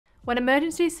When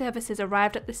emergency services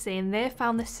arrived at the scene, they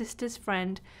found the sister's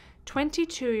friend,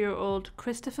 22-year-old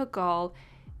Christopher Gall,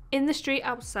 in the street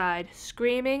outside,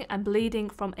 screaming and bleeding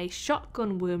from a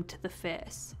shotgun wound to the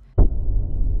face.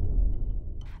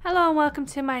 Hello and welcome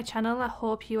to my channel. I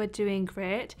hope you are doing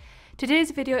great.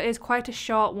 Today's video is quite a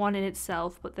short one in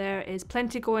itself, but there is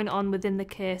plenty going on within the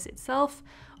case itself,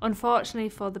 unfortunately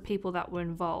for the people that were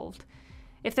involved.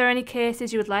 If there are any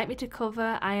cases you would like me to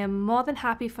cover, I am more than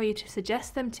happy for you to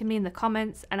suggest them to me in the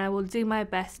comments, and I will do my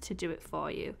best to do it for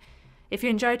you. If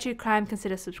you enjoy true crime,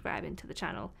 consider subscribing to the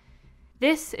channel.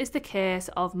 This is the case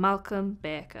of Malcolm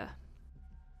Baker.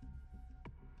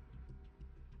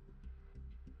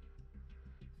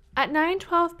 At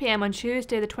 9:12 p.m. on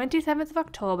Tuesday the 27th of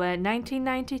October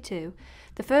 1992,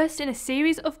 the first in a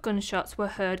series of gunshots were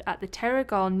heard at the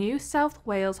Terrigal, New South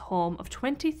Wales home of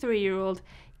 23-year-old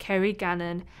Kerry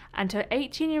Gannon and her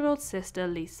 18-year-old sister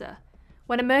Lisa.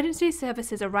 When emergency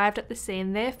services arrived at the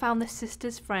scene, they found the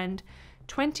sister's friend,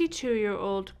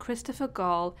 22-year-old Christopher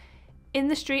Gall, in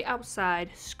the street outside,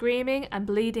 screaming and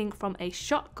bleeding from a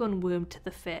shotgun wound to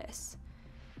the face.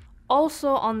 Also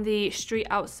on the street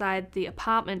outside the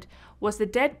apartment was the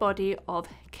dead body of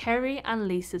Kerry and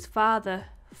Lisa's father,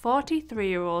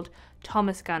 43-year-old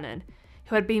Thomas Gannon,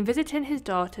 who had been visiting his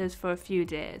daughters for a few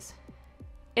days.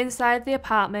 Inside the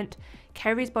apartment,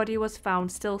 Kerry's body was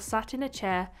found still sat in a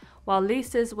chair, while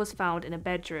Lisa's was found in a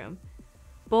bedroom.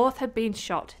 Both had been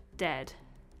shot dead.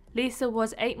 Lisa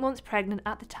was 8 months pregnant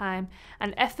at the time,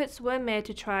 and efforts were made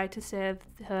to try to save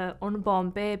her unborn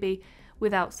baby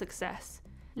without success.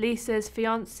 Lisa's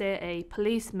fiancé, a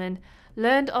policeman,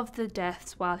 learned of the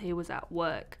deaths while he was at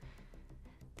work.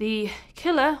 The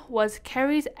killer was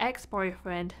Kerry's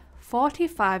ex-boyfriend,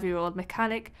 45-year-old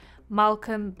mechanic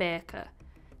Malcolm Baker.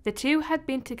 The two had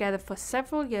been together for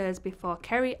several years before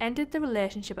Kerry ended the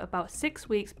relationship about 6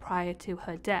 weeks prior to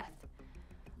her death.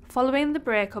 Following the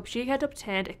breakup, she had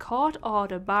obtained a court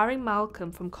order barring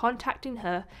Malcolm from contacting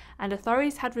her, and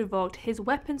authorities had revoked his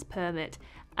weapons permit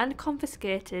and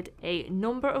confiscated a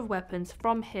number of weapons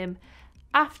from him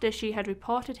after she had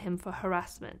reported him for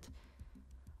harassment.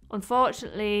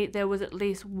 Unfortunately, there was at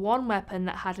least one weapon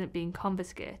that hadn't been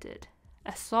confiscated: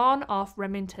 a sawn-off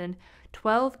Remington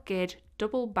 12-gauge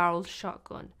double-barreled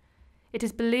shotgun. It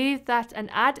is believed that an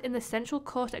ad in the Central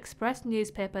Coast Express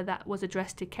newspaper that was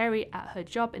addressed to Kerry at her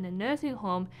job in a nursing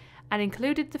home and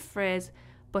included the phrase,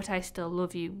 "But I still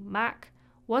love you, Mac,"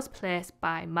 was placed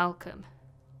by Malcolm.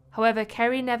 However,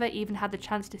 Kerry never even had the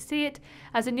chance to see it,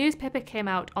 as the newspaper came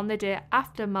out on the day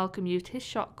after Malcolm used his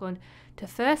shotgun to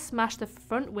first smash the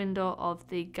front window of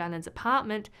the Gannons'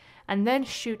 apartment and then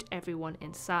shoot everyone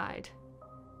inside.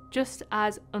 Just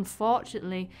as,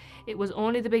 unfortunately, it was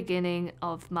only the beginning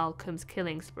of Malcolm's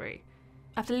killing spree.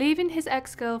 After leaving his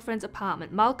ex-girlfriend's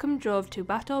apartment, Malcolm drove to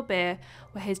Bateau Bay,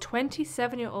 where his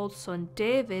 27-year-old son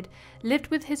David lived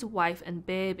with his wife and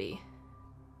baby.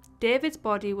 David's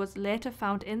body was later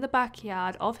found in the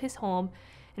backyard of his home,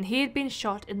 and he had been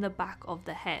shot in the back of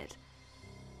the head.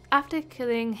 After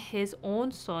killing his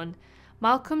own son,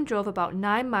 Malcolm drove about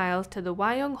 9 miles to the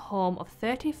Wyong home of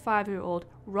 35-year-old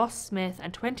Ross Smith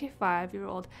and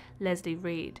 25-year-old Leslie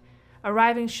Reed,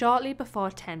 arriving shortly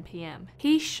before 10 p.m.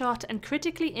 He shot and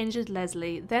critically injured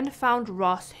Leslie, then found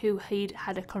Ross, who he'd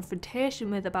had a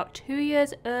confrontation with about 2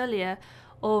 years earlier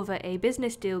over a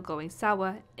business deal going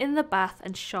sour, in the bath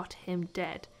and shot him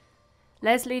dead.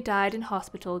 Leslie died in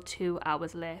hospital 2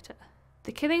 hours later.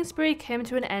 The killing spree came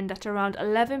to an end at around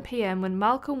 11 p.m. when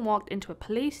Malcolm walked into a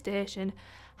police station,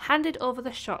 handed over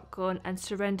the shotgun and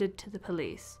surrendered to the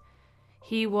police.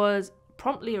 He was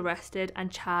promptly arrested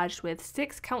and charged with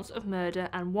 6 counts of murder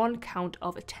and 1 count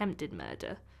of attempted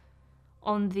murder.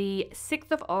 On the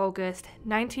 6th of August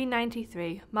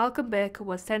 1993, Malcolm Baker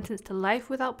was sentenced to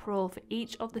life without parole for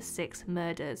each of the 6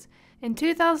 murders. In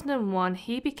 2001,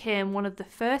 he became one of the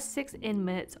first 6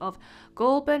 inmates of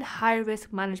Goulburn High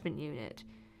Risk Management Unit.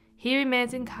 He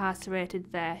remains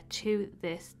incarcerated there to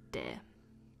this day.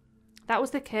 That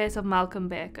was the case of Malcolm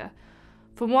Baker.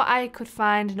 From what I could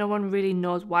find, no one really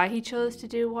knows why he chose to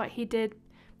do what he did,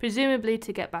 presumably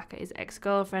to get back at his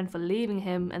ex-girlfriend for leaving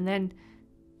him, and then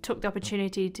took the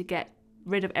opportunity to get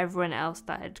rid of everyone else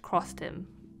that had crossed him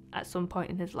at some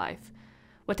point in his life.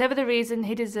 Whatever the reason,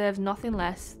 he deserves nothing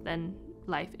less than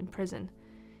life in prison.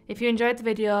 If you enjoyed the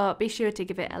video, be sure to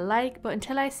give it a like, but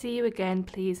until I see you again,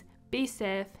 please be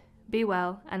safe, be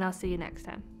well, and I'll see you next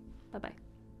time. Bye bye.